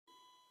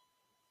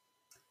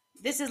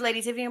This is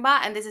Lady Tiffany Ma,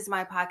 and this is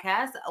my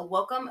podcast.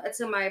 Welcome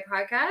to my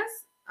podcast.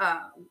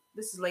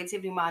 This is Lady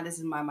Tiffany Ma. This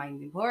is my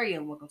mind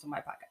emporium. Welcome to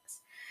my podcast.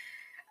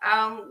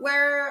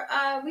 Where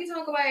we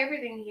talk about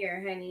everything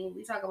here, honey.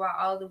 We talk about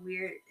all the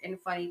weird and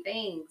funny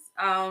things.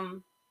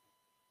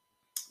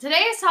 Today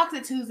is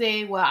Toxic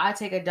Tuesday, where I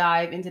take a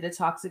dive into the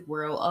toxic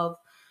world of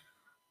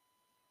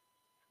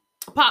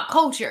pop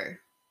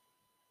culture.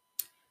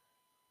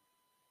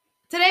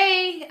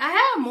 Today,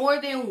 I have more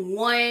than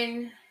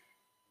one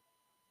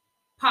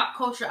pop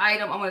culture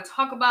item I'm going to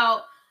talk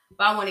about,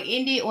 but I want to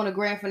end it on a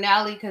grand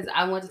finale because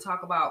I want to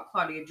talk about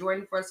Claudia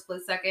Jordan for a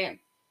split second.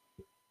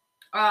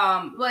 But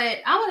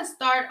I want to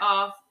start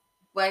off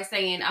by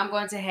saying I'm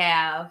going to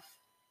have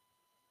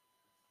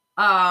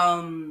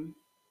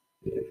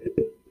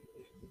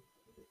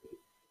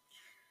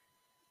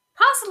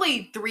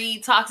possibly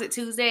 3 Toxic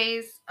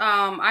Tuesdays.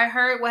 I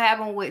heard what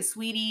happened with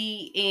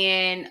Saweetie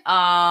and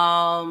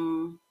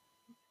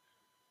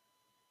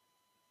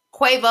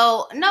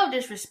Quavo. No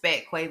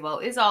disrespect,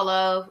 Quavo. It's all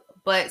love.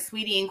 But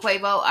Saweetie and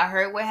Quavo, I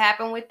heard what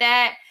happened with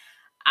that.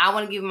 I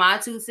want to give my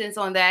 2 cents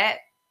on that.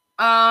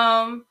 But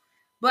I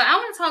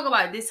want to talk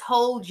about this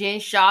whole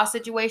Jen Shah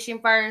situation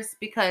first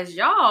because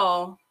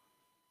y'all,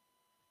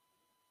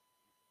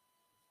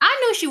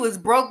 I knew she was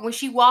broke when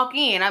she walked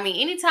in. I mean,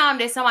 anytime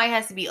that somebody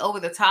has to be over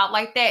the top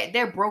like that,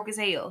 they're broke as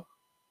hell.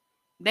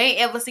 They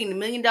ain't ever seen $1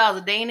 million a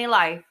day in their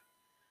life.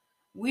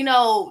 We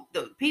know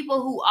the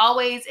people who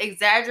always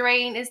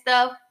exaggerating and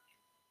stuff,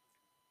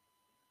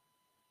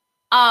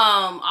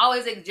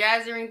 always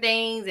exaggerating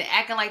things and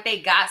acting like they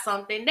got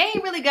something. They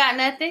ain't really got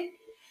nothing.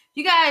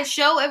 You guys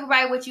show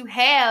everybody what you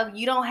have.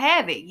 You don't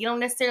have it. You don't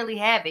necessarily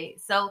have it.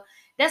 So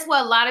that's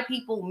what a lot of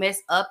people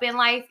mess up in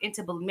life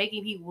into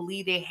making people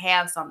believe they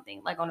have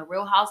something. Like on the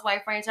Real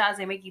Housewife franchise,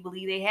 they make you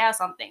believe they have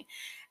something.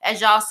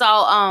 As y'all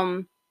saw,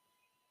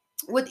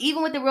 with the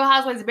Real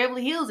Housewives of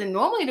Beverly Hills, and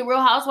normally the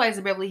Real Housewives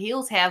of Beverly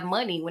Hills have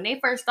money. When they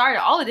first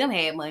started, all of them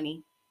had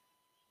money.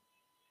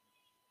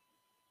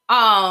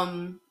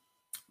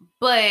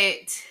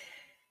 But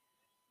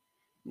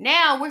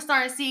now we're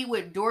starting to see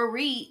with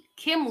Dorit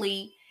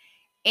Kimley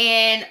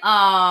and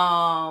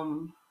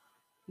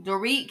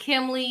Dorit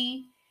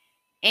Kimley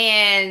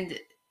and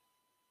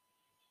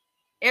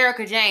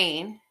Erica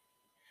Jane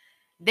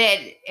that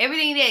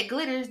everything that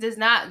glitters is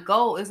not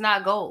gold.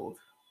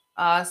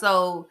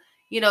 So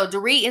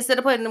Dorit, instead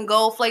of putting them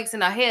gold flakes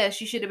in her hair,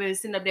 she should have been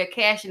sitting up there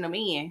cashing them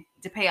in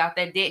to pay off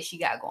that debt she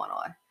got going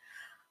on.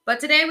 But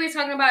today we're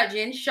talking about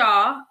Jen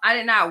Shah. I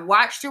did not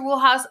watch The Real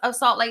House of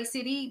Salt Lake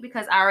City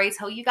because I already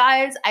told you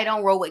guys I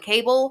don't roll with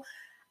cable.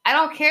 I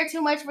don't care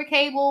too much for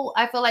cable.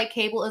 I feel like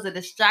cable is a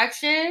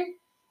distraction.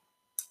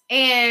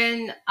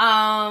 And but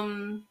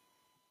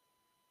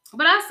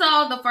I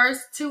saw the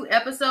first 2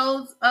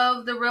 episodes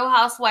of The Real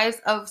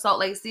Housewives of Salt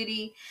Lake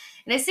City,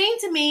 and it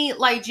seemed to me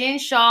like Jen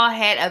Shah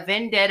had a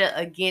vendetta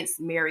against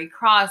Mary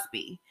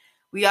Cosby.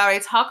 We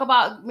already talked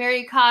about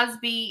Mary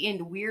Cosby and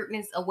the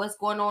weirdness of what's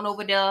going on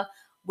over there,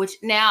 which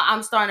now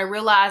I'm starting to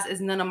realize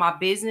is none of my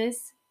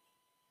business.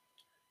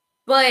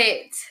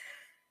 But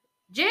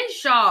Jen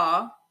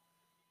Shah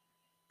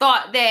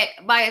thought that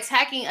by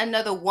attacking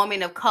another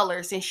woman of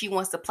color, since she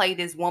wants to play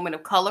this woman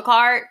of color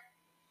card,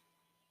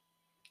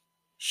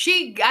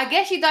 I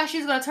guess she thought she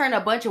was going to turn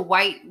a bunch of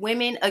white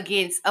women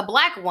against a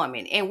black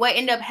woman. And what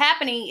ended up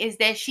happening is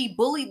that she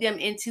bullied them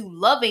into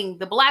loving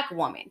the black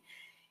woman.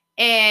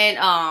 And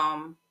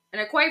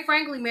quite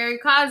frankly, Mary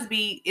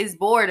Cosby is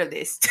bored of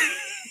this.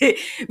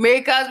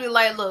 Mary Cosby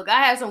like, look,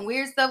 I have some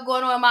weird stuff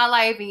going on in my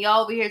life, and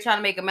y'all over here trying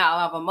to make a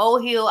mountain of a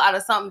molehill out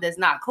of something that's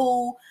not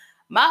cool.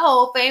 My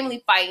whole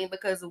family fighting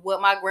because of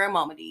what my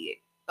grandmama did.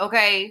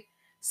 Okay?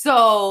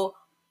 So,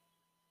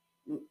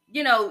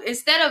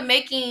 instead of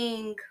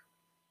making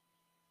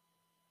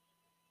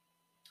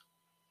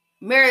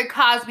Mary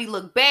Cosby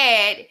look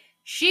bad,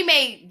 she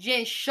made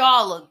Jen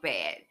Shah look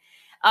bad.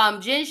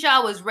 Jen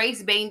Shah was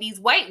race baiting these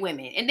white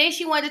women. And then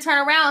she wanted to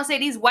turn around and say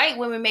these white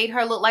women made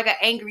her look like an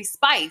angry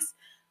Spice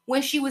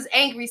when she was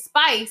angry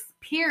Spice,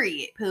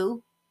 period,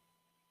 poo.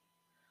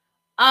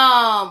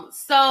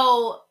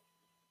 So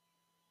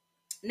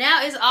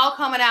now it's all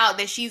coming out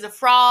that she's a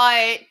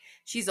fraud.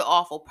 She's an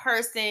awful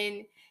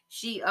person.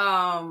 She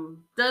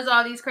does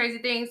all these crazy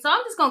things. So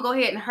I'm just going to go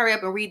ahead and hurry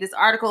up and read this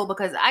article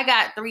because I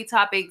got 3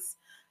 topics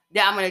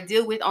that I'm going to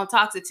deal with on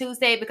Toxic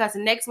Tuesday, because the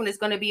next one is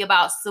going to be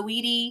about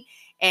Saweetie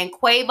and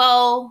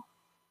Quavo,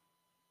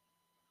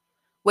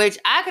 which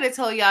I could have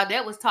told y'all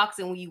that was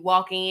toxic when you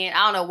walk in.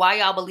 I don't know why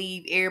y'all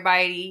believe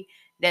everybody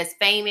that's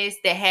famous,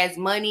 that has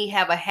money,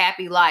 have a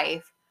happy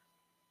life.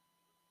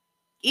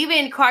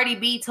 Even Cardi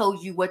B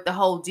told you what the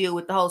whole deal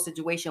with the whole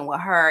situation with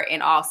her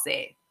and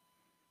Offset.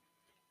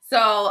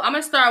 So I'm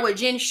going to start with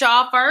Jen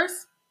Shah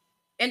first.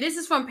 And this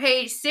is from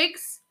page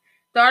 6.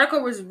 The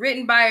article was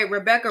written by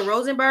Rebecca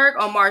Rosenberg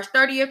on March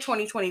 30th,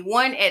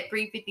 2021 at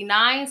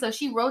 3:59. So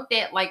she wrote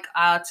that like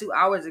 2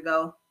 hours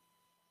ago.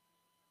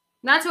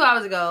 Not 2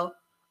 hours ago,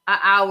 an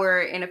hour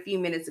and a few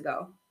minutes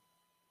ago.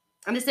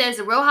 And it says,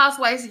 the Real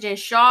Housewives of Jen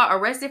Shah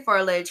arrested for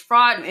alleged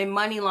fraud and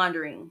money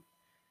laundering.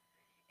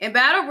 And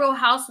Battle Real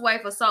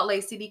housewife of Salt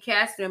Lake City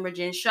cast member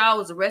Jen Shah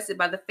was arrested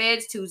by the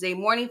feds Tuesday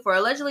morning for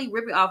allegedly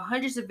ripping off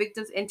hundreds of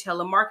victims in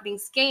telemarketing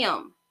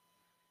scam.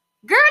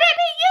 Girl, that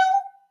be you?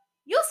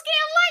 You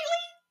scam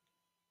lightly?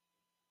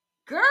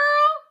 Girl.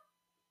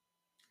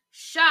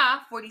 Shah,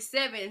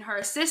 47, and her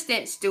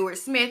assistant, Stuart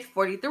Smith,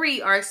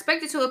 43, are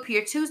expected to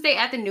appear Tuesday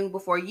afternoon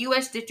before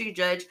U.S. District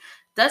Judge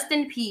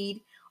Dustin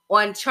Peed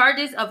on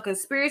charges of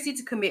conspiracy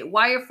to commit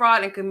wire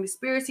fraud and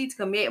conspiracy to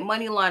commit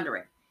money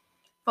laundering,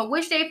 for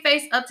which they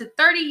face up to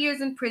 30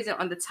 years in prison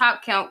on the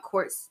top count,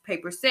 court's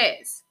paper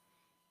says.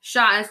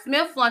 Shah and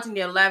Smith, flaunting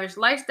their lavish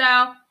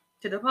lifestyle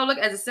to the public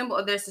as a symbol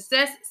of their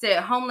success,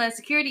 said Homeland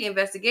Security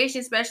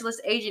Investigation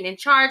Specialist Agent in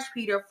Charge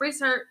Peter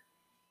Fritzert.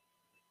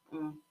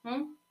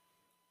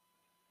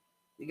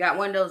 You got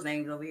one of those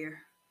names over here.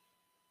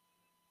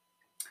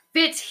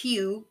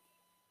 Fitzhugh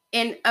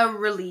in a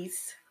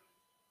release.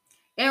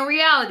 In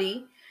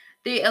reality,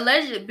 the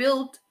alleged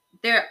built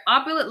their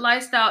opulent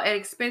lifestyle at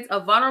expense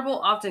of vulnerable,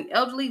 often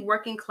elderly,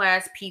 working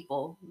class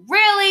people.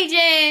 Really,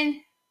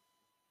 Jen?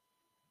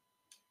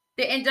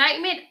 The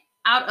indictment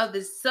out of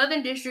the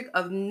Southern District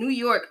of New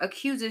York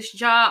accuses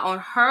Shah on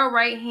her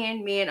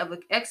right-hand man of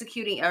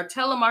executing a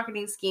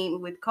telemarketing scheme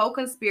with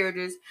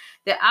co-conspirators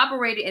that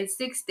operated in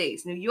 6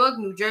 states: New York,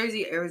 New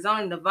Jersey,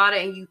 Arizona, Nevada,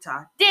 and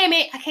Utah. Damn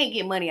it, I can't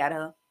get money out of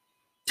her.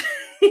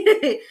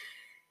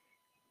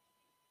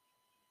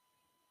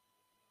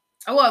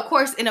 Well, of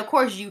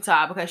course,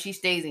 Utah, because she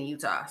stays in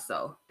Utah,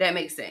 so that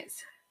makes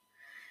sense.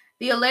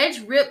 The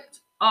alleged ripped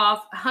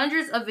off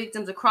hundreds of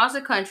victims across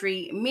the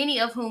country, many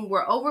of whom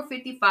were over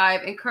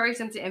 55, encouraged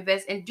them to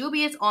invest in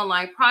dubious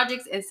online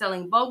projects and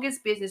selling bogus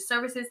business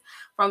services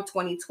from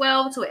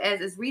 2012 to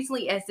as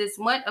recently as this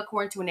month,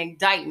 according to an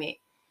indictment.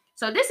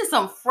 So this is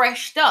some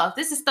fresh stuff.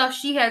 This is stuff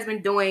she has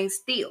been doing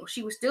still.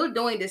 She was still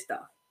doing this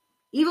stuff.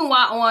 Even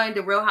while on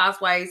The Real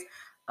Housewives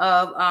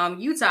of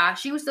Utah,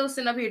 she was still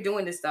sitting up here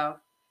doing this stuff.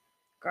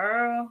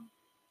 Girl,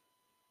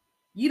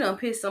 you done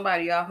pissed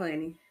somebody off,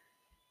 honey.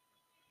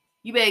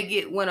 You better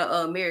get one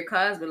of Mary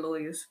Cosby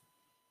lawyers.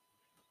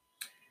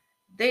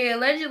 They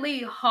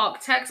allegedly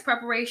hawked tax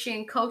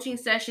preparation, coaching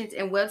sessions,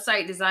 and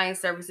website design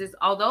services,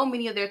 although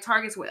many of their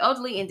targets were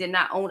elderly and did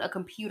not own a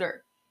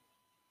computer.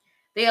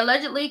 They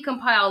allegedly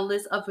compiled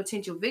lists of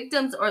potential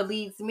victims or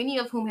leads, many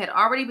of whom had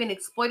already been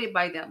exploited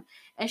by them,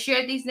 and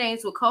shared these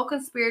names with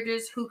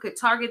co-conspirators who could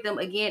target them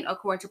again,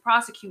 according to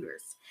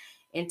prosecutors.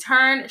 In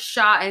turn,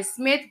 Shah and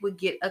Smith would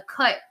get a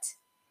cut.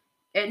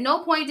 At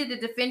no point did the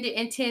defendant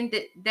intend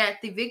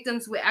that the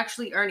victims would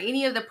actually earn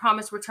any of the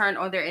promised return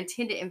on their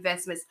intended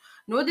investments,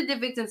 nor did the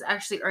victims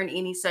actually earn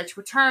any such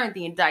return,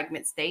 the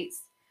indictment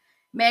states.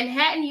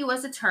 Manhattan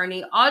U.S.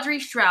 Attorney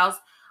Audrey Strauss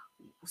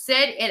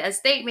said in a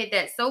statement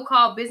that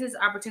so-called business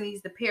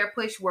opportunities the pair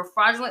pushed were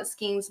fraudulent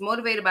schemes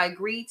motivated by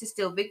greed to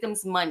steal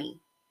victims' money.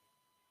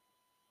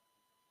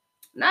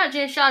 Not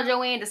Jen Shah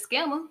Joanne the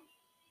scammer.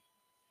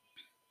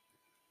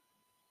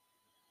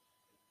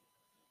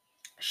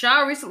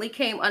 Shah recently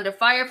came under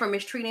fire for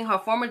mistreating her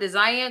former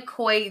designer,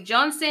 Coy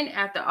Johnson,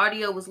 after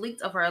audio was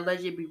leaked of her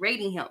allegedly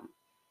berating him.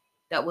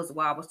 That was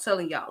what I was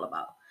telling y'all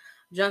about.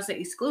 Johnson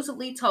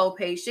exclusively told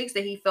Page Six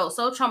that he felt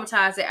so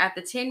traumatized that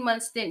after 10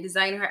 months stint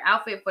designing her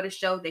outfit for the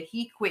show that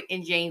he quit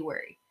in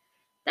January.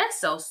 That's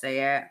so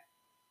sad.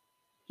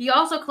 He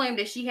also claimed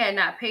that she had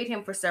not paid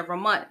him for several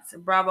months.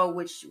 Bravo,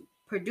 which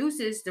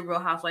produces the Real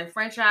Housewives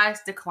franchise,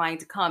 declined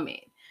to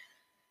comment.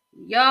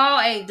 Y'all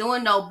ain't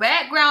doing no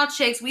background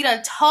checks. We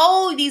done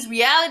told these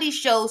reality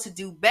shows to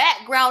do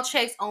background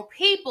checks on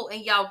people,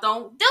 and y'all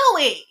don't do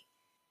it.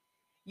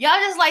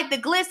 Y'all just like the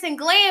glitz and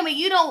glam, and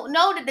you don't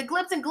know that the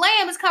glitz and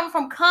glam is coming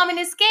from conning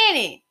and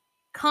scanning.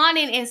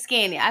 Conning and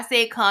scanning. I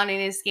said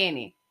conning and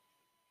scanning.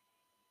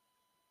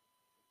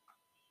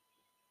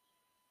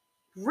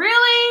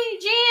 Really,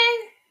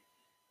 Jen?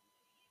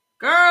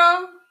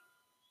 Girl.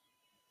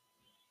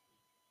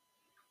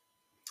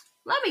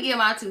 Let me give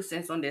my 2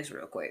 cents on this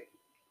real quick.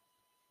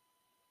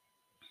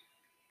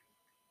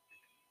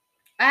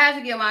 I have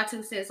to give my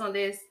 2 cents on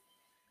this.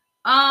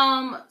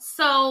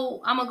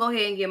 So I'm gonna go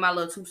ahead and give my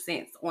little 2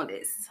 cents on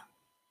this.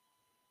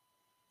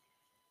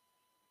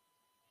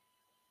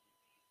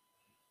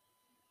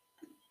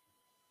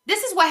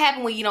 This is what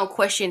happened when you don't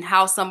question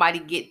how somebody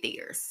get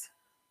theirs.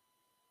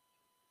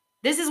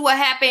 This is what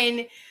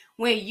happened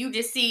when you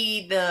just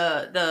see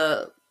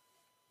the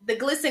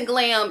glitz and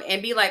glam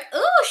and be like,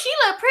 oh, she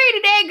look pretty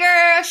today,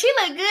 girl. She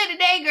look good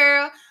today,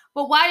 girl.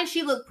 But why does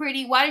she look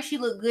pretty? Why does she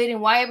look good? And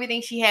why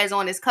everything she has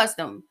on is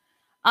custom?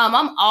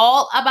 I'm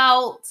all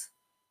about,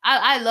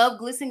 I love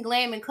glitz and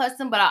glam and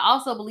custom, but I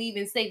also believe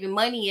in saving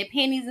money and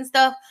pennies and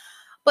stuff.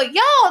 But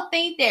y'all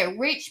think that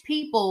rich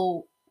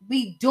people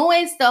be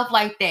doing stuff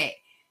like that.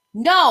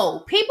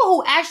 No, people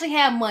who actually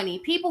have money,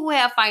 people who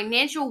have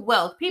financial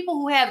wealth, people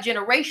who have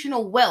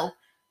generational wealth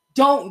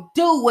don't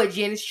do what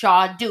Jen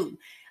Shah do.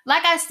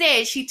 Like I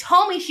said, she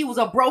told me she was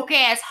a broke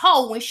ass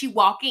hoe when she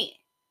walked in.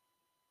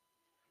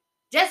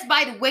 Just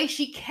by the way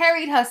she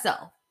carried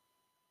herself.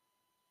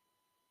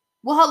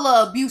 With her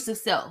little abusive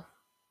self.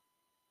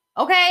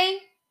 Okay?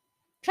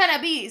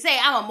 Trying to say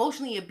I'm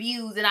emotionally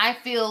abused and I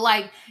feel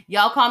like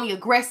y'all call me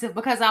aggressive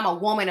because I'm a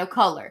woman of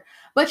color.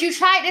 But you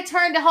tried to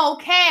turn the whole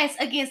cast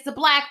against the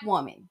black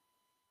woman.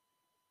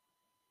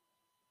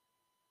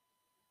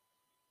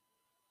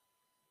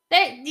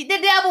 The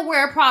devil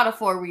wear Prada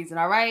for a reason,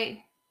 all right?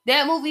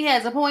 That movie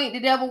has a point. The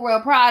devil wear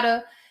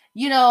Prada,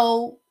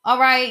 all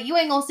right? You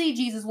ain't gonna see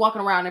Jesus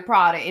walking around in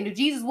Prada. And if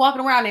Jesus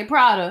walking around in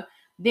Prada,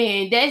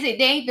 then that's it.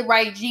 They ain't the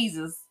right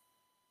Jesus.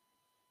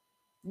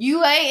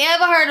 You ain't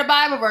ever heard a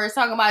Bible verse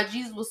talking about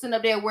Jesus was sitting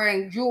up there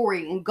wearing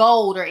jewelry and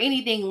gold or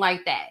anything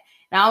like that.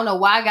 Now, I don't know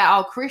why I got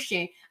all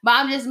Christian, but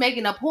I'm just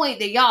making a point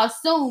that y'all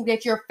assume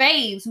that your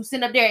faves who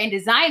sit up there in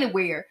designer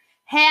wear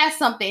have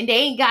something. They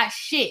ain't got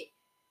shit.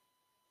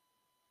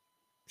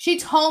 She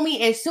told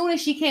me as soon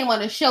as she came on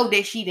the show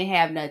that she didn't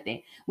have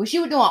nothing. When she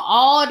was doing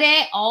all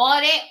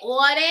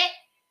that,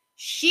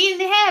 she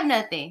didn't have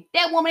nothing.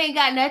 That woman ain't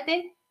got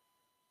nothing.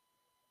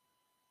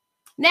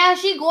 Now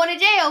she going to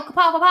jail for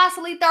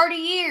possibly 30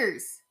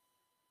 years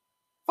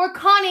for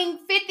conning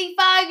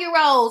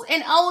 55-year-olds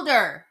and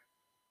older.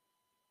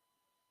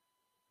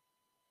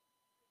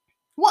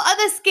 What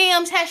other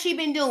scams has she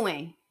been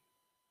doing?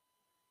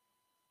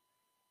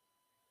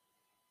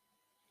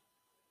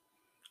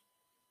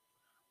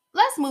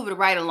 Let's move it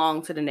right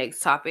along to the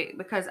next topic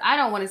because I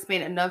don't want to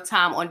spend enough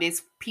time on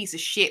this piece of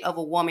shit of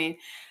a woman.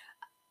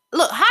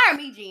 Look, hire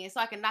me, Jen, so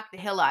I can knock the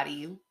hell out of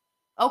you.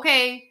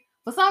 Okay?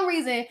 For some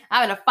reason,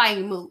 I'm in a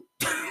fighting mood.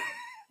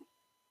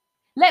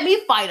 Let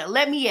me fight her.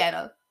 Let me at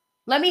her.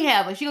 Let me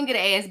have her. She gonna get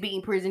her ass beat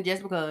in prison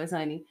just because,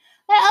 honey.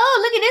 Like, oh,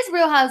 look at this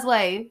Real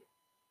Housewife.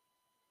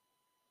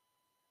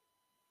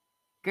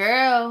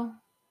 Girl,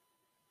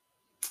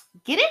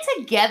 get it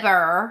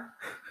together.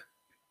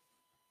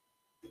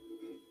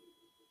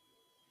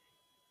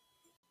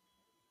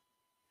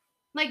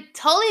 Like,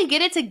 totally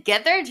get it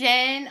together,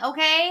 Jen,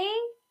 okay?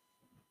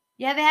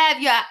 You have to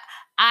have your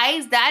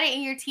I's dotted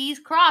and your T's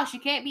crossed. You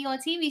can't be on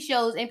TV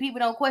shows and people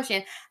don't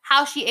question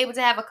how she able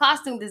to have a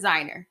costume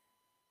designer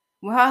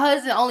when her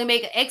husband only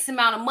make X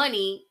amount of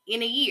money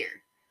in a year.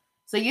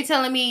 So you're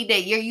telling me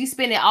that you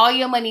spending all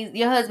your money,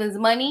 your husband's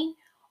money,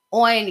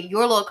 on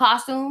your little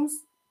costumes?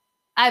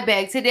 I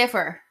beg to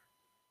differ.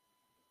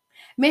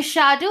 Miss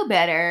Shaw, do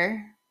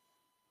better.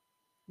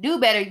 Do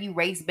better, you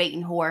race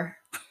baiting whore.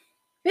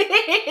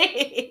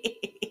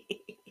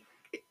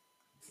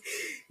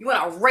 You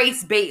want to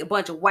race bait a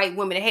bunch of white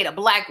women that hate a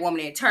black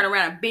woman and turn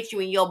around and bitch you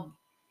in your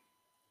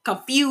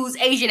confused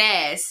Asian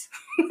ass.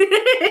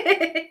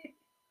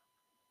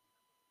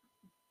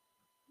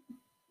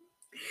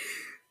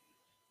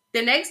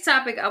 The next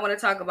topic I want to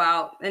talk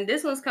about, and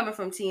this one's coming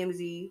from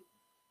TMZ,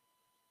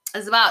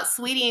 is about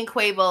Saweetie and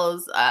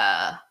Quavo's,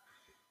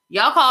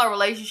 y'all call it a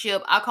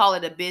relationship, I call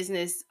it a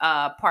business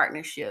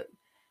partnership.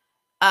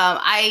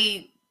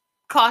 I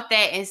caught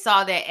that and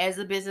saw that as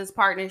a business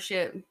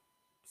partnership.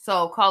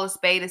 So call a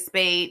spade a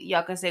spade.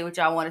 Y'all can say what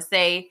y'all want to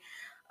say.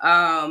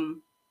 I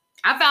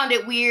found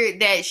it weird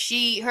that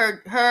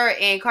her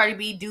and Cardi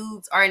B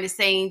dudes are in the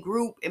same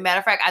group. As a matter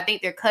of fact, I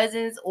think they're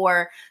cousins,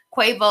 or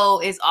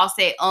Quavo is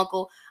Offset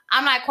uncle.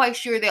 I'm not quite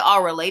sure they're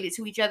all related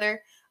to each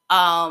other.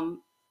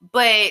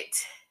 But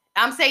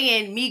I'm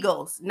saying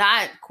Migos,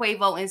 not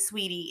Quavo and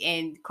Saweetie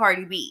and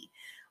Cardi B.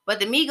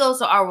 But the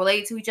Migos are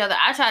related to each other.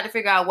 I tried to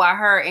figure out why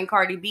her and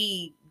Cardi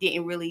B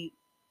didn't really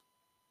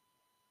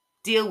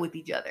deal with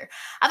each other.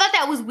 I thought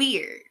that was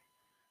weird.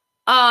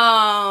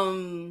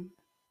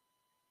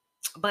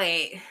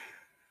 But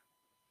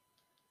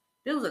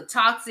this was a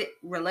toxic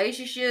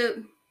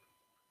relationship.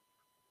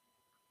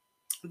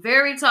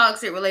 Very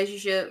toxic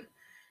relationship.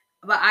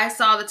 But I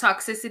saw the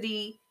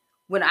toxicity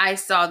when I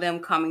saw them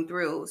coming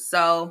through.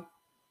 So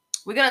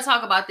we're going to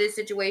talk about this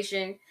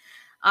situation.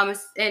 And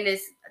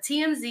it's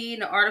TMZ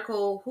in the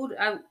article.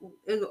 Where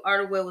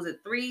was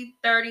it?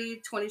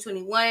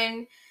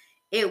 3/30/2021.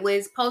 It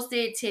was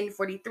posted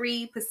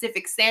 10:43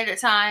 Pacific Standard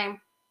Time.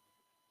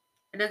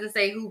 It doesn't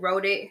say who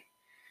wrote it.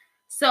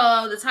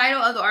 So the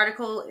title of the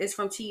article is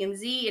from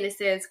TMZ, and it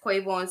says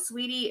Quavo and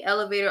Saweetie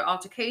elevator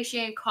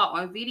altercation caught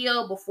on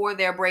video before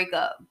their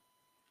breakup.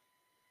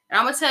 And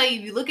I'm gonna tell you,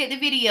 if you look at the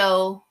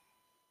video,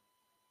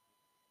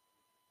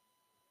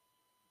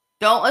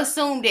 don't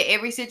assume that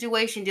every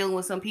situation dealing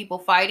with some people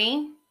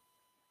fighting,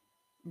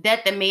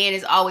 that the man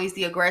is always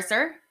the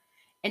aggressor,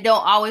 and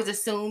don't always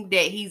assume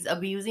that he's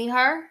abusing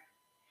her.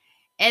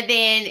 And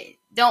then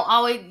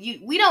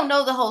we don't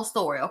know the whole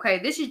story. Okay,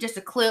 this is just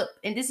a clip,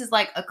 and this is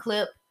like a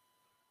clip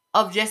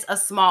of just a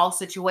small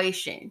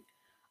situation.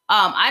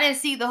 I didn't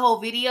see the whole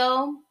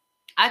video.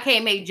 I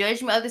can't make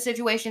judgment of the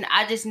situation.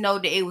 I just know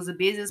that it was a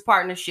business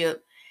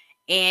partnership,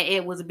 and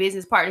it was a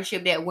business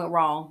partnership that went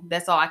wrong.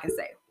 That's all I can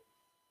say.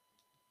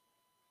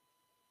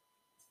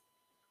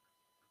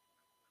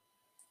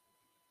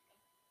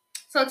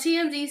 So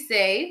TMZ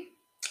say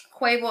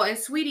Quavo and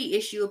Saweetie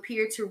issue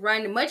appeared to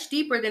run much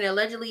deeper than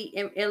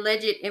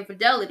alleged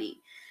infidelity,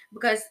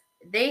 because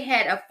they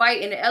had a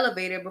fight in the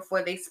elevator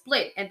before they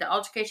split, and the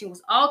altercation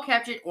was all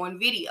captured on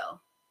video.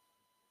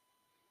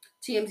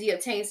 TMZ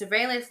obtained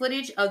surveillance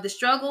footage of the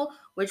struggle,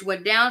 which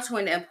went down to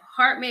an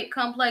apartment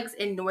complex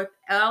in North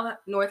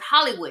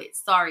Hollywood.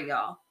 Sorry,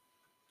 y'all.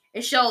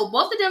 It showed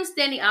both of them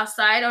standing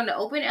outside on the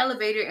open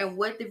elevator, and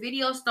what the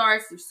video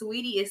stars,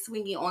 Saweetie is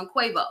swinging on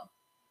Quavo.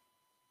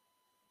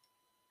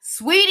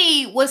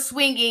 Saweetie was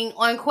swinging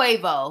on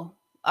Quavo,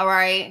 all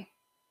right?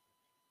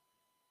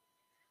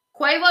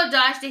 Quavo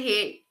dodged a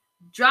hit,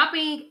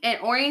 dropping an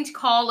orange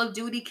Call of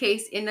Duty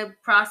case in the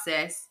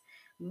process,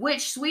 which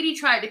Saweetie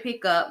tried to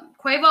pick up.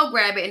 Quavo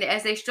grabbed it, and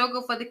as they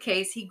struggle for the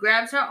case, he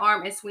grabs her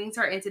arm and swings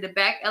her into the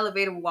back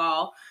elevator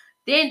wall.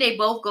 Then they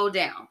both go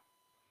down.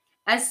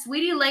 As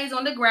Saweetie lays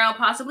on the ground,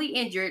 possibly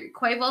injured,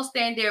 Quavo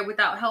stands there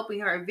without helping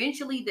her.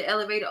 Eventually, the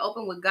elevator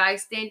opens with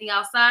guys standing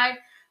outside,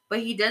 but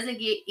he doesn't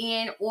get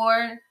in,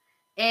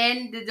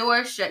 and the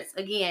door shuts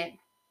again.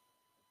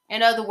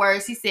 In other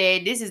words, he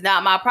said, "This is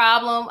not my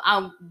problem.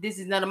 This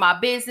is none of my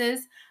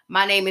business.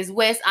 My name is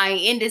Wes. I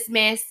ain't in this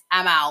mess.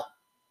 I'm out."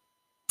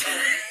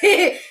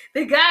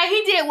 The guy,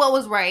 he did what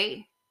was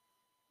right.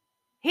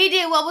 He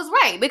did what was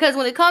right, because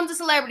when it comes to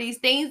celebrities,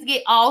 things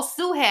get all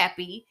so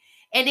happy.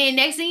 And then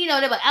next thing you know,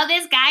 they're like, "Oh,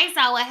 this guy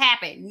saw what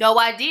happened." No,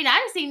 I didn't. I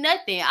didn't see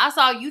nothing. I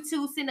saw you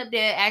two sitting up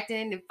there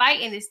acting and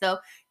fighting and stuff.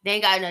 They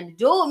ain't got nothing to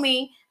do with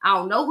me. I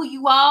don't know who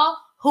you are,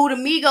 who the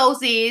Migos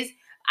is.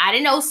 I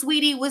didn't know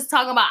Saweetie was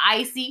talking about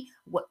Icy.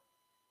 What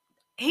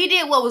he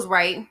did what was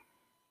right.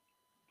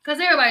 Because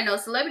everybody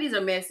knows celebrities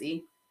are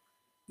messy.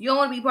 You don't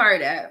want to be part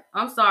of that.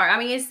 I'm sorry. I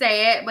mean, it's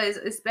sad, but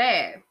it's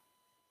bad.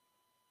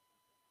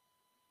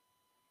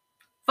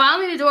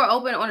 Finally, the door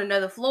opened on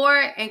another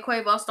floor, and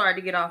Quavo started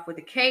to get off with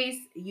the case,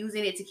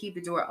 using it to keep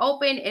the door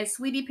open, and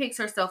Saweetie picks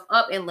herself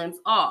up and limps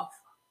off.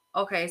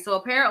 Okay, so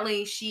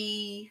apparently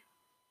she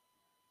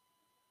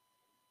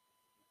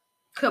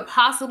could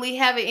possibly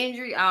have an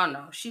injury. I don't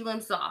know. She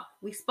limps off.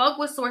 We spoke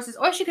with sources,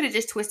 or she could have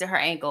just twisted her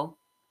ankle.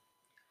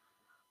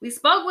 We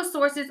spoke with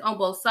sources on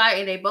both sides,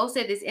 and they both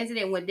said this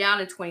incident went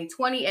down in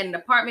 2020 at an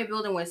apartment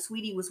building where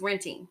Saweetie was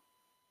renting.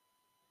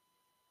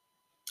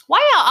 Why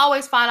y'all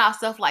always find out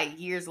stuff like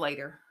years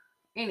later?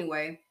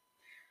 Anyway,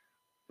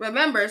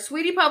 remember,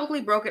 Saweetie publicly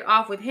broke it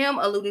off with him,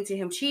 alluding to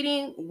him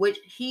cheating, which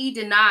he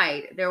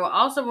denied. There were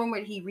also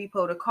rumored he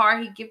repoed a car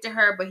he gifted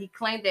her, but he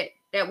claimed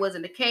that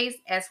wasn't the case.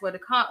 As for the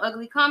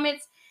ugly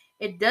comments,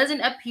 it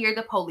doesn't appear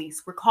the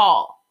police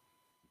recall.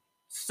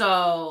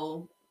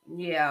 So,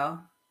 yeah.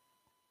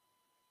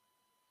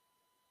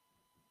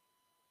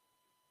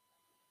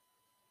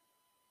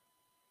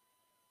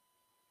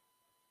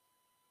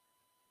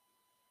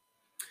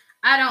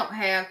 I don't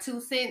have 2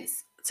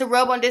 cents to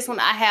rub on this one.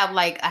 I have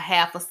like a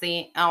half a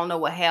cent. I don't know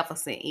what half a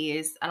cent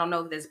is. I don't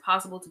know if it's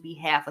possible to be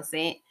half a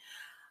cent.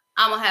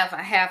 I'm gonna have a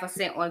half a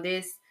cent on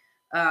this.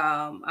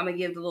 I'm gonna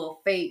give the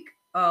little fake.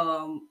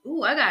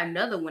 Ooh, I got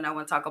another one I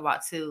want to talk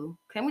about too.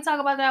 Can we talk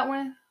about that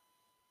one?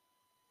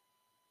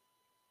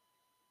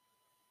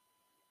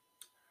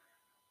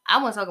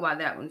 I want to talk about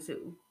that one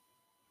too.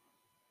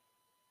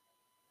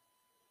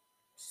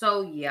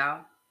 So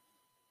yeah.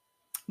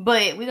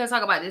 But we're gonna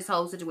talk about this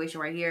whole situation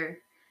right here.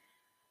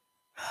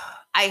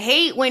 I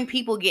hate when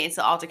people get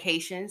into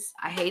altercations.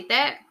 I hate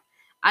that.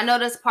 I know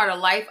that's part of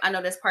life. I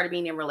know that's part of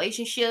being in a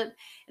relationship.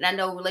 And I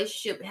know a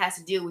relationship has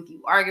to deal with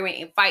you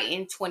arguing and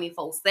fighting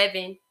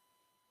 24/7.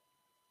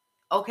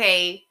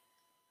 Okay.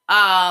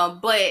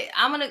 But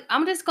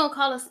I'm just gonna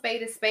call a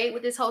spade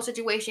with this whole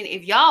situation.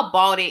 If y'all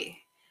bought it,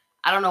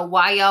 I don't know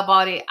why y'all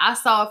bought it. I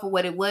saw it for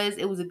what it was.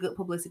 It was a good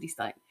publicity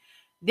stunt.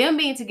 Them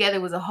being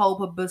together was a whole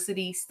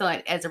publicity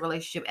stunt as a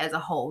relationship as a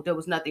whole. There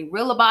was nothing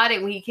real about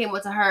it. When he came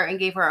up to her and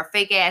gave her a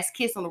fake ass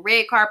kiss on the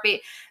red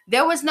carpet,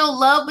 there was no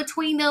love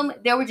between them.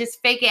 There were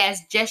just fake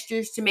ass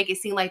gestures to make it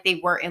seem like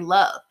they were in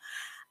love.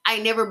 I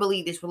never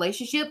believed this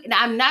relationship, and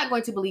I'm not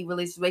going to believe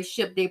this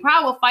relationship. They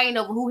probably were fighting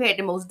over who had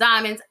the most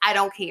diamonds. I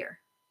don't care.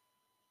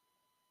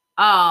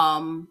 I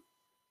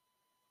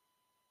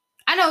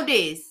know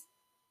this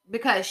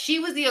because she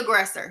was the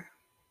aggressor.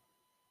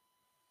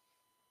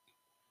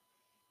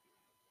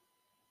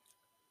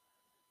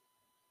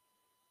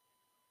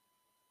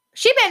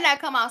 She better not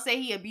come out and say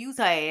he abused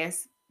her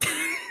ass.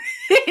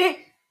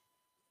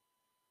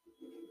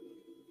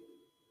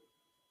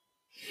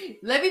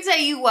 Let me tell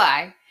you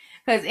why.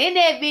 Because in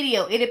that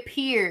video, it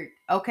appeared,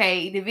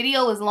 okay, the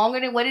video is longer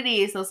than what it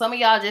is. So some of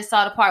y'all just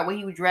saw the part where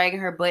he was dragging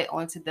her butt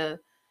onto the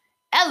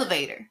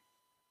elevator.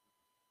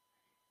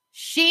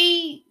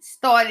 She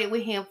started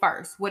with him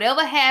first.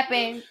 Whatever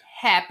happened,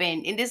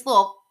 happened. In this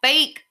little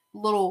fake,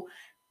 little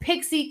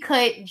pixie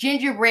cut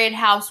gingerbread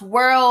house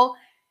world,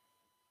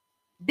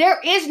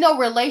 there is no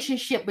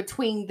relationship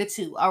between the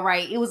two, all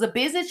right? It was a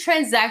business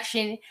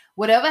transaction.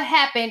 Whatever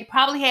happened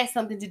probably had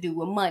something to do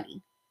with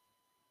money.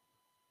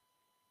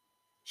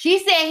 She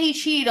said he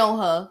cheated on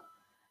her.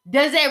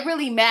 Does that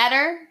really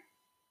matter?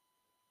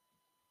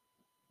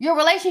 Your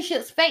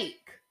relationship's fake.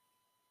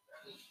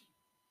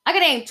 I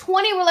can name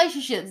 20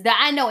 relationships that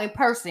I know in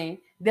person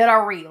that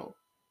are real.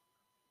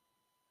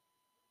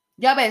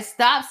 Y'all better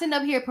stop sitting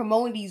up here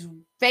promoting these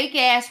fake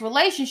ass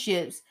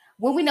relationships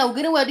when we know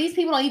good and well these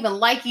people don't even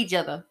like each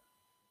other.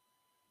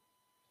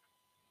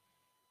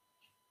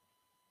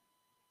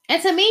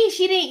 And to me,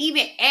 she didn't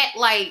even act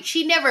like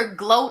she never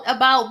gloat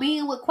about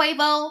being with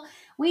Quavo.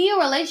 When you're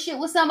in a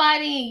relationship with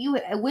somebody and you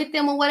with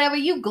them or whatever,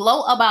 you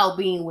gloat about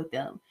being with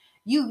them.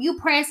 You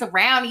prance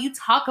around and you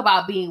talk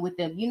about being with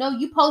them. You know,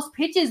 you post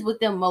pictures with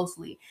them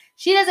mostly.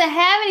 She doesn't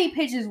have any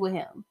pictures with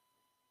him.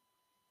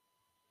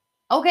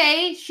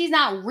 Okay, she's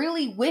not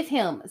really with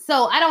him.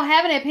 So I don't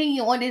have an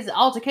opinion on this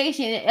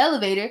altercation in the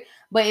elevator,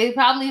 but it's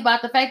probably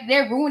about the fact that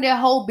they're ruining their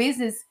whole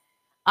business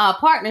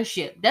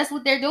partnership. That's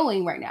what they're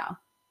doing right now.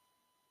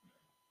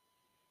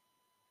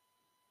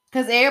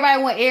 Because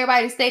everybody want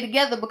everybody to stay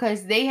together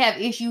because they have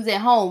issues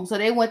at home. So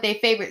they want their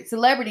favorite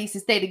celebrities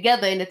to stay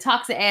together in a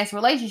toxic ass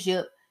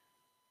relationship.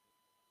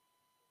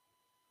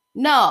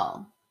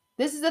 No.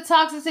 This is a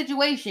toxic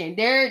situation.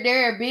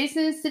 They're a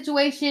business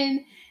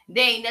situation.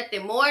 There ain't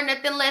nothing more,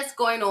 nothing less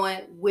going on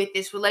with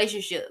this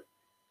relationship.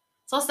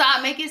 So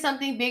stop making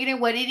something bigger than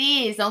what it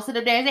is. Don't sit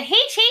up there and say,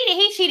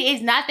 he cheated.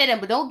 It's not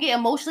that, but don't get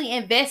emotionally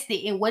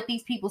invested in what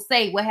these people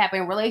say, what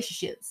happened in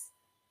relationships.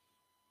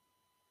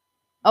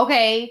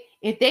 Okay,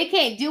 if they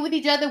can't deal with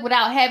each other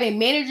without having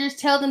managers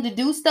tell them to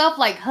do stuff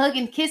like hug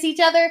and kiss each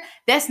other,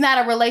 that's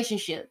not a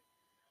relationship.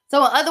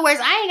 So in other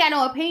words, I ain't got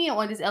no opinion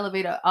on this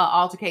elevator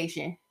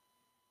altercation.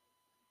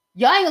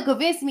 Y'all ain't gonna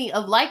convince me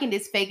of liking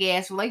this fake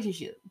ass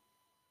relationship.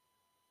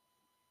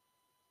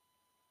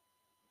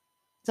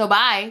 So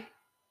bye.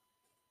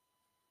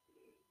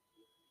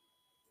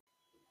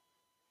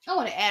 I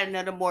want to add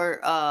another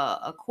more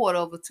a quarter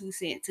of a 2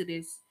 cent to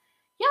this.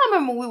 Y'all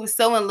remember we were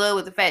so in love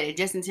with the fact that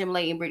Justin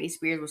Timberlake and Britney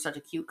Spears were such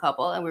a cute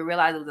couple, and we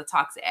realized it was a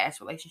toxic ass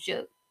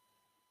relationship.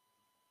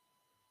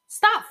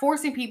 Stop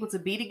forcing people to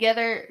be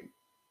together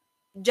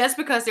just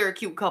because they're a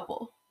cute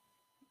couple.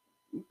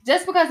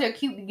 Just because they're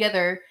cute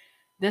together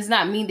does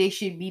not mean they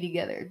should be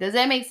together. Does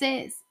that make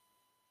sense?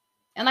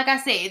 And like I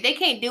said, if they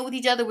can't deal with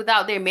each other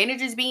without their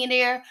managers being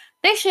there,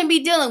 they shouldn't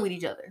be dealing with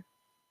each other.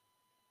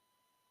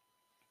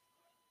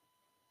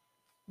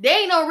 There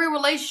ain't no real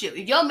relationship.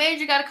 If your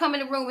manager got to come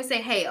in the room and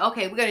say, hey,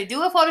 okay, we're going to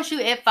do a photo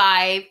shoot at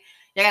 5.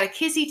 You got to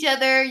kiss each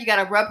other. You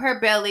got to rub her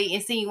belly,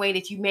 insinuate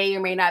that you may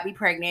or may not be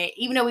pregnant,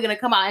 even though we're going to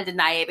come out and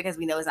deny it because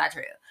we know it's not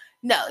true.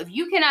 No, if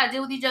you cannot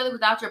deal with each other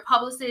without your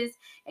publicist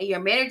and your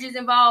managers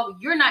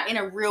involved, you're not in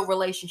a real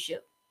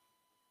relationship.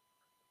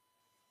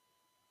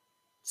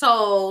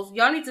 So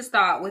y'all need to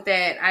stop with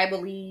that. I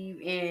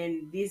believe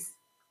in this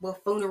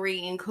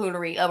buffoonery and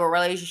coonery of a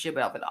relationship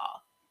of it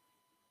all.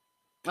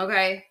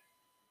 Okay.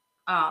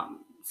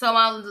 So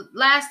my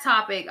last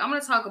topic, I'm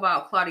gonna talk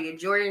about Claudia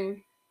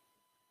Jordan.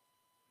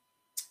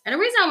 And the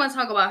reason I'm gonna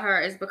talk about her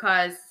is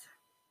because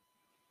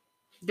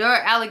there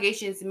are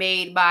allegations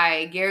made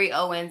by Gary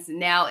Owens'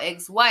 now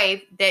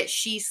ex-wife that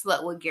she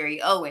slept with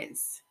Gary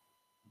Owens.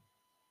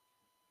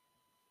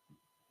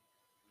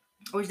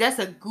 Which that's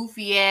a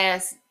goofy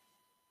ass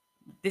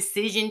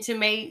decision to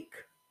make.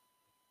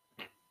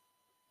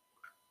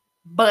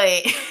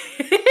 But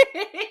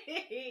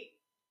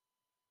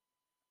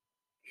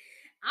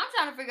I'm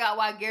trying to figure out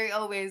why Gary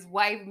Owens'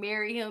 wife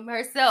married him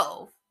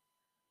herself.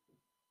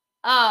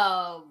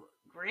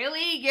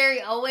 Really?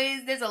 Gary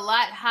Owens? There's a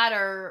lot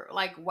hotter,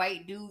 like,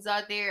 white dudes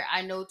out there.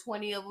 I know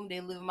 20 of them. They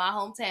live in my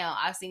hometown.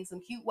 I've seen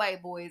some cute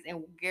white boys,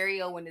 and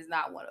Gary Owens is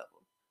not one of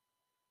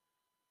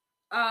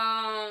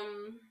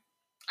them.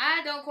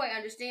 I don't quite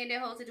understand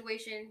that whole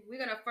situation. We're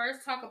gonna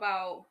first talk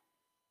about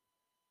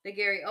the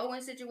Gary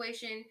Owens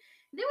situation.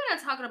 Then we're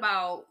gonna talk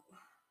about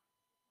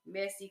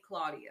messy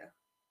Claudia.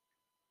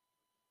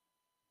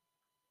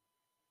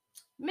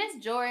 Miss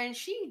Jordan,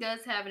 she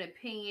does have an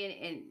opinion,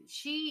 and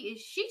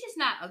she's just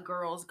not a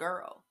girl's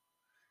girl.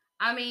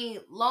 I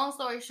mean, long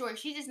story short,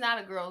 she's just not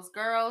a girl's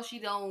girl. She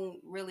don't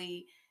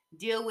really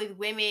deal with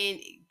women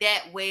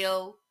that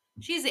well.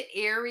 She's an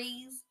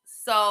Aries,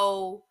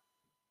 so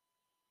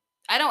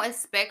I don't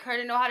expect her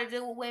to know how to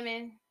deal with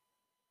women.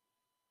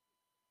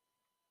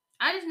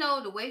 I just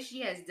know the way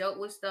she has dealt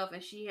with stuff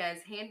and she has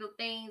handled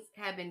things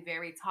have been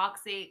very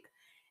toxic,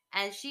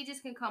 and she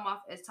just can come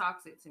off as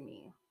toxic to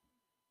me.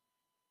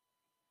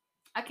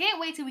 I can't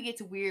wait till we get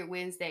to Weird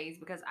Wednesdays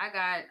because I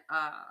got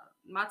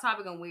my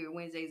topic on Weird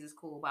Wednesdays is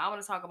cool, but I want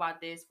to talk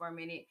about this for a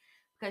minute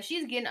because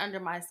she's getting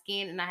under my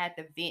skin and I had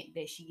to vent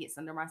that she gets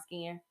under my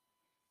skin.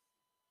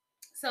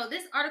 So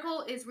this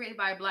article is written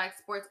by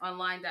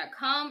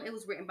blacksportsonline.com. It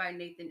was written by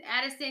Nathan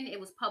Addison. It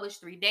was published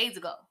 3 days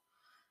ago.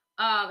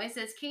 It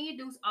says, can you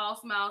do all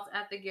smiles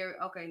after Gary?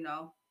 Okay,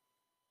 no.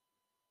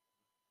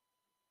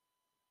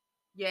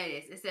 Yeah,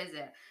 it is. It says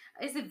that.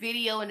 It's a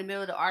video in the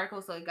middle of the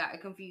article, so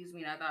it confused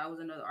me and I thought it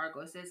was another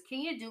article. It says,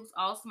 Kenya Dukes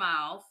all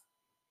smiles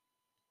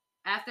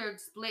after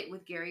split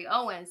with Gary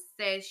Owens,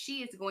 says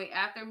she is going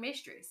after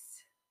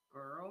mistress.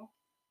 Girl.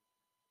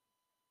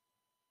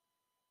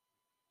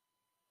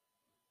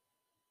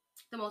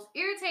 The most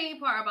irritating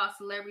part about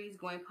celebrities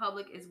going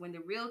public is when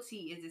the real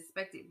tea is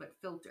expected but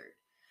filtered.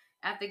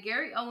 After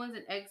Gary Owens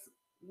and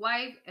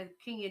ex-wife and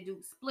Kenya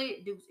Duke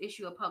split, Duke's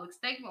issue a public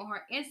statement on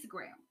her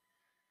Instagram.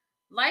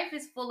 Life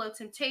is full of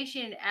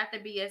temptation. After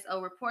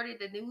BSO reported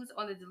the news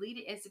on the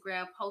deleted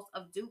Instagram post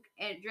of Duke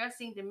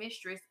addressing the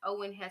mistress,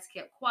 Owen has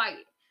kept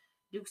quiet.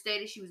 Duke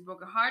stated she was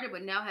brokenhearted,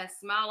 but now has a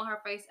smile on her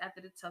face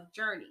after the tough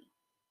journey.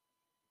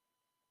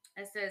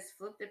 It says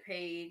flip the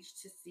page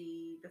to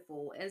see the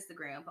full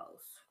Instagram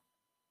post.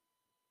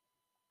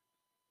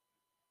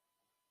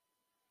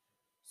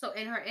 So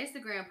in her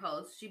Instagram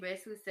post, she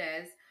basically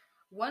says,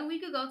 1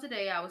 week ago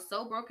today, I was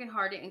so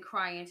brokenhearted and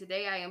crying.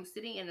 Today, I am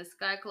sitting in the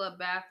Sky Club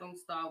bathroom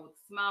stall with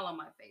a smile on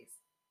my face.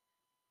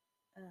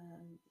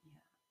 Yeah.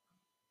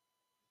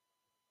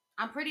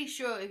 I'm pretty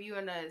sure if you're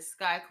in a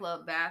Sky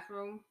Club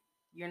bathroom,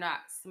 you're not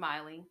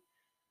smiling.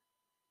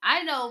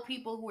 I know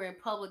people who are in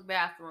public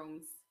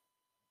bathrooms,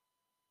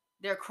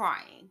 they're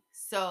crying.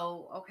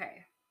 So,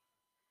 okay.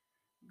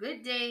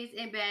 Good days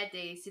and bad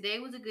days. Today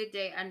was a good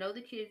day. I know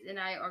the kids and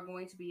I are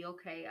going to be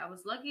okay. I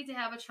was lucky to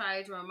have a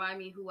child to remind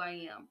me who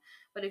I am.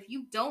 But if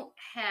you don't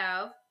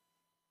have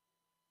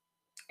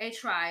a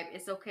tribe,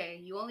 it's okay.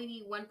 You only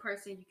need one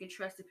person you can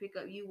trust to pick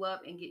up you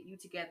up and get you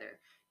together.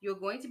 You're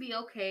going to be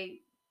okay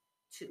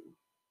too.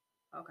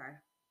 Okay.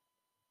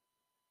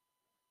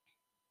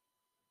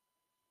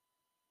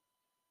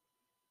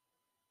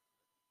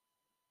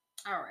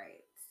 All right.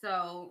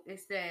 So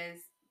it says,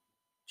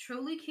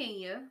 truly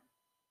Kenya.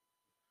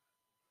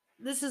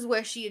 This is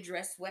where she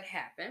addressed what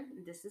happened.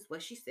 This is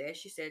what she said.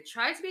 She said,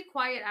 try to be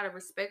quiet out of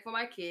respect for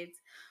my kids,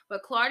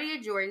 but Claudia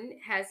Jordan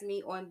has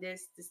me on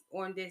this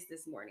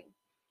morning.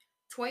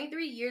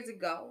 23 years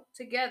ago,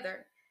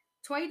 together,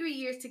 23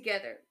 years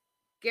together,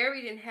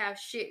 Gary didn't have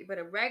shit but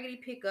a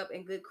raggedy pickup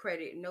and good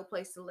credit, no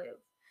place to live.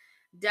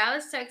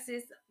 Dallas,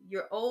 Texas,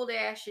 your old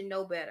ass should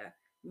know better.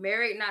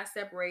 Married, not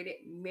separated,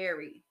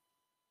 married.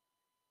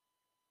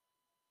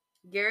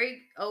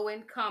 Gary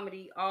Owen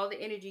comedy, all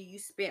the energy you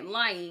spent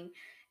lying,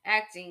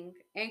 acting,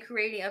 and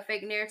creating a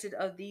fake narrative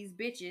of these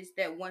bitches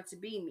that want to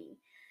be me.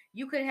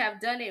 You could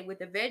have done it with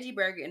a veggie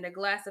burger and a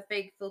glass of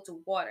fake filtered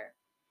water.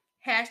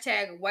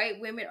 Hashtag white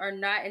women are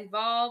not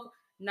involved.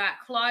 Not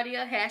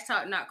Claudia.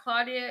 Hashtag not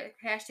Claudia.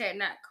 Hashtag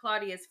not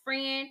Claudia's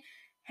friend.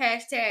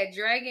 Hashtag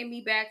dragging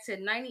me back to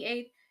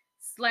 98th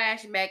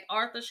 /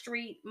 MacArthur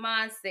Street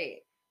mindset.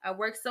 I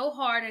worked so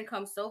hard and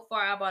come so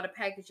far. I bought a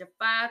package of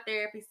 5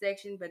 therapy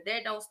sections, but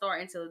that don't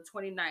start until the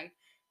 29th.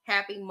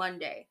 Happy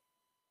Monday.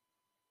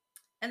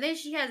 And then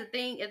she has a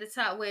thing at the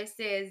top where it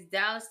says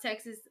Dallas,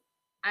 Texas.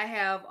 I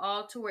have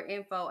all tour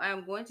info. I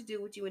am going to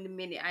deal with you in a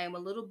minute. I am a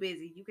little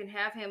busy. You can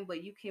have him,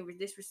 but you can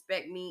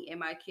disrespect me and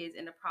my kids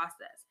in the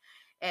process.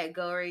 At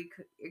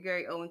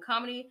Gary Owen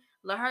Comedy,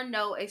 let her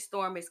know a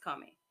storm is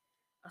coming.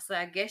 So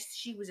I guess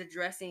she was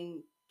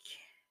addressing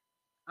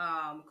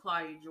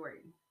Claudia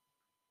Jordan.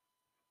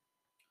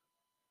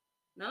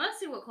 Now let's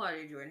see what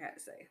Claudia Jordan had to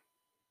say.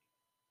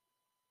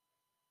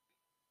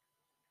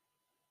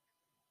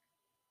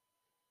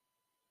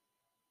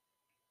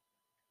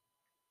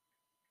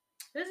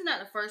 This is not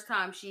the first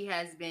time she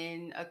has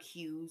been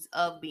accused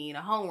of being a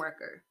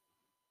homewrecker.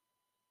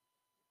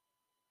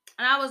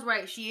 And I was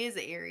right, she is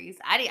an Aries.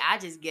 I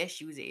just guessed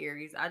she was an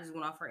Aries. I just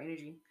went off her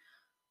energy.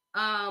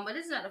 But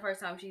this is not the first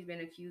time she's been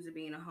accused of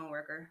being a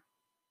homewrecker.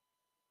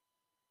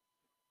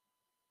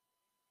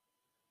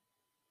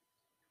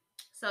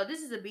 So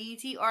this is a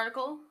BET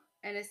article,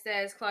 and it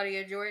says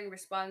Claudia Jordan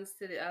responds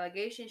to the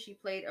allegation she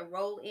played a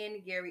role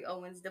in Gary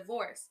Owens'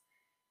 divorce.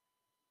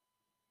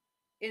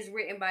 It's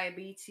written by a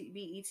BET,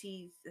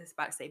 I was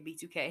about to say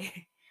B2K,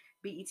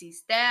 BET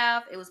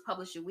staff. It was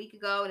published a week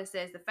ago, and it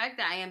says the fact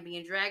that I am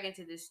being dragged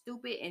into this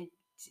stupid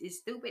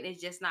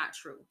is just not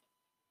true.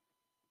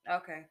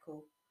 Okay,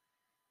 cool.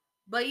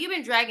 But you've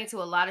been dragged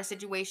into a lot of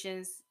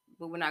situations,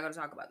 but we're not going to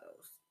talk about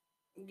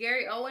those.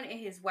 Gary Owen and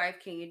his wife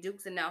Kenya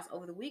Dukes announced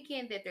over the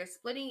weekend that they're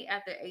splitting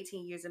after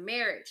 18 years of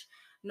marriage.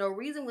 No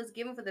reason was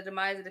given for the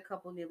demise of the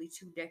couple nearly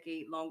 2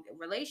 decade long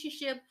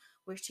relationship,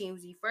 which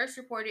TMZ first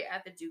reported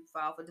after Duke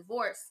filed for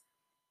divorce.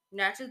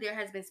 Naturally, there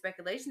has been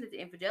speculation that the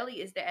infidelity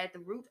is at the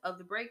root of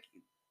the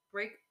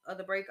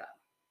breakup.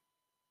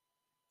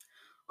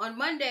 On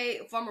Monday,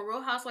 former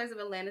Real Housewives of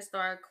Atlanta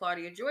star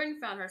Claudia Jordan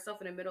found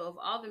herself in the middle of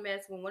all the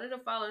mess when one of the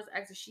followers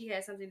asked if she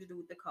had something to do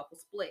with the couple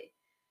split.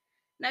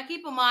 Now,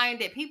 keep in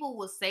mind that people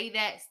will say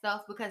that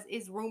stuff because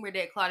it's rumored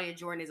that Claudia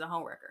Jordan is a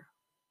homewrecker.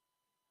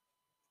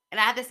 And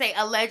I have to say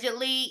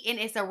allegedly, and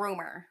it's a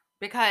rumor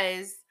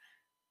because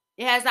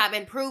it has not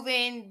been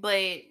proven,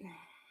 but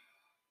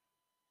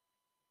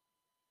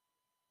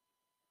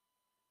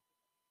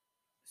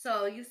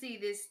so you see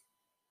this,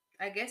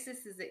 I guess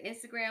this is an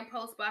Instagram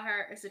post by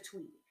her. It's a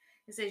tweet.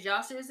 It says,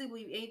 y'all seriously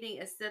believe anything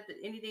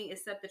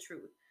except the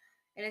truth.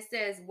 And it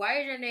says, why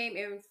is your name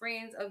and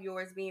friends of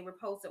yours being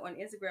reposted on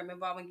Instagram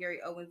involving Gary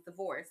Owens'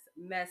 divorce?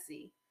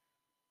 Messy.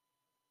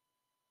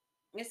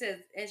 It says,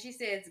 and she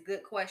says,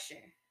 good question.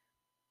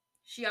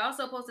 She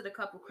also posted a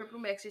couple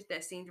cripple messages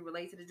that seemed to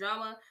relate to the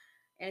drama.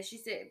 And she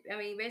said, I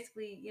mean,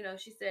 basically,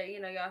 she said,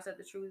 y'all said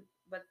the truth,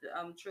 but the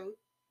truth,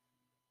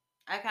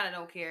 I kind of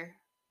don't care.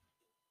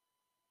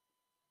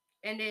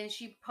 And then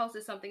she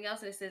posted something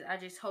else and it says, I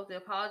just hope the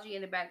apology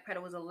and the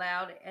backpedal was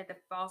allowed at the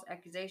false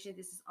accusation.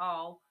 This is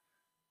all.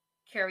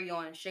 Carry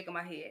on, shaking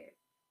my head.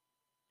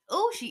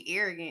 Oh, she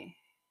arrogant.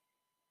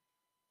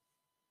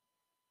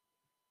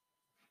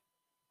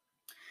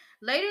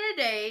 Later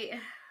today,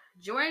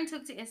 Jordan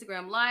took to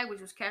Instagram Live,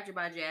 which was captured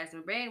by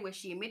Jasmine Brand, where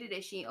she admitted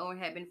that she and Owen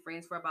had been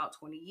friends for about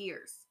 20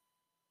 years.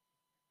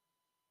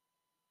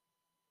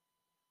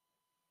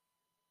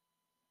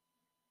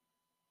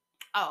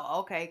 Oh,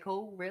 okay,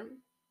 cool. Really?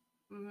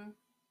 Mm-hmm.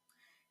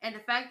 And the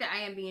fact that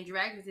I am being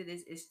dragged into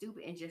this is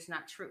stupid and just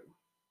not true.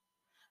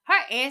 Her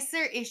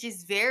answer is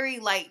just very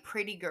like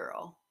pretty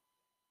girl.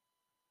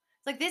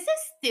 It's like, this is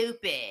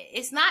stupid.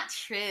 It's not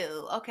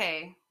true.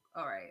 Okay.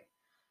 All right.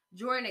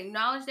 Jordan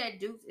acknowledged that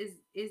Dukes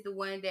is the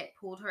one that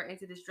pulled her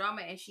into this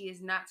drama, and she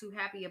is not too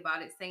happy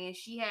about it, saying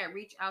she had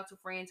reached out to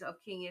friends of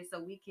Kenya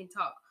so we can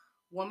talk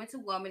woman to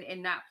woman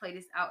and not play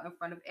this out in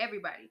front of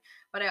everybody.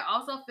 But I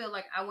also feel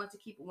like I want to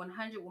keep it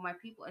 100 with my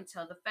people and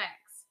tell the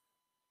facts.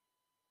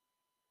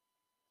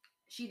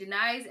 She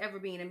denies ever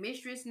being a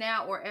mistress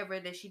now or ever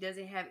that she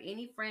doesn't have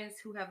any friends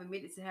who have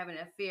admitted to having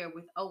an affair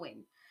with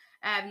Owen.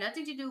 I have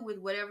nothing to do with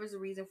whatever's the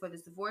reason for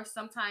this divorce.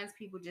 Sometimes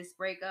people just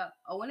break up.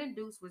 Owen and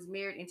Deuce was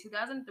married in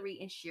 2003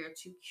 and shared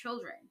 2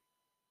 children.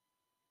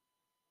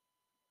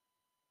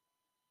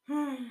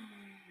 I'm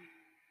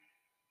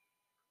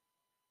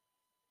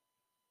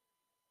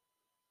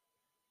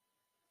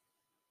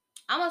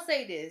gonna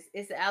say this: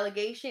 it's an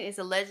allegation, it's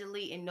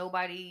allegedly, and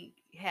nobody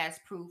has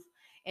proof.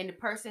 And the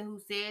person who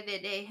said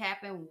that it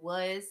happened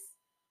was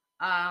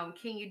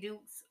Kenya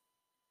Dukes.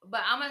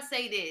 But I'm gonna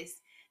say this: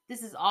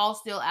 this is all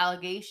still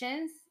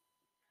allegations.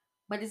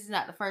 But this is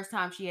not the first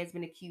time she has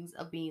been accused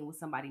of being with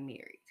somebody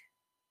married.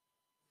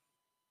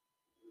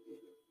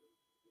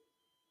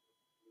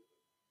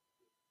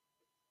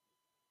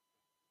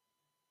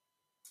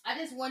 I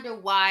just wonder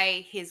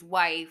why his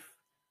wife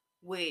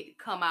would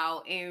come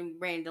out and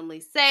randomly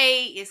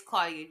say it's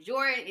Claudia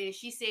Jordan, and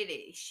she said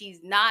that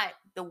she's not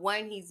the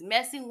one he's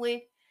messing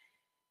with,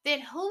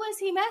 then who is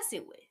he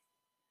messing with?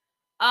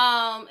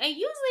 And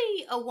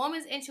usually a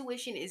woman's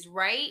intuition is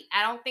right.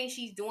 I don't think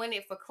she's doing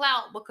it for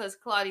clout because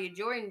Claudia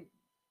Jordan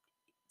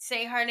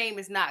saying her name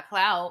is not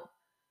clout.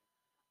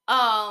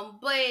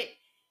 But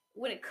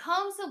when it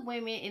comes to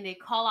women and they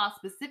call out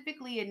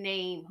specifically a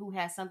name who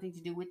has something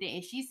to do with it,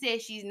 and she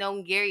says she's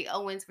known Gary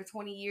Owens for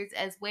 20 years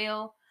as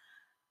well,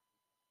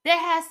 there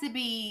has to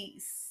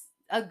be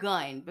a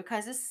gun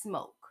because it's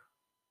smoke.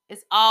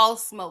 It's all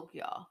smoke,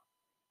 y'all.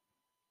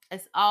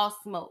 It's all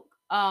smoke.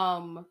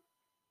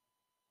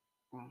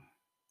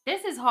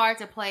 This is hard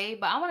to play,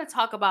 but I want to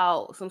talk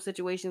about some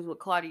situations with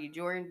Claudia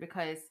Jordan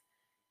because,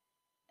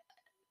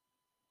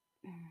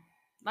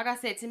 like I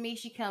said, to me,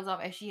 she comes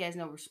off as she has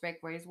no respect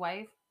for his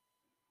wife.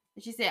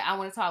 And she said, I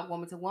want to talk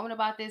woman to woman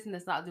about this and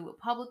let's not do it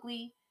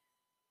publicly.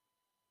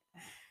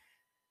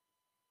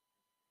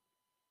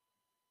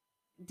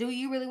 Do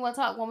you really want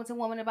to talk woman to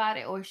woman about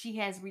it, or she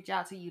has reached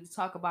out to you to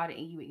talk about it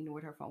and you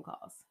ignored her phone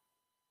calls?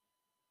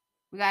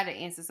 We got to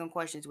answer some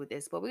questions with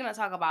this, but we're going to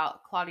talk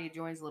about Claudia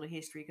Jordan's little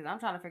history because I'm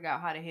trying to figure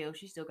out how the hell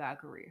she still got a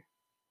career.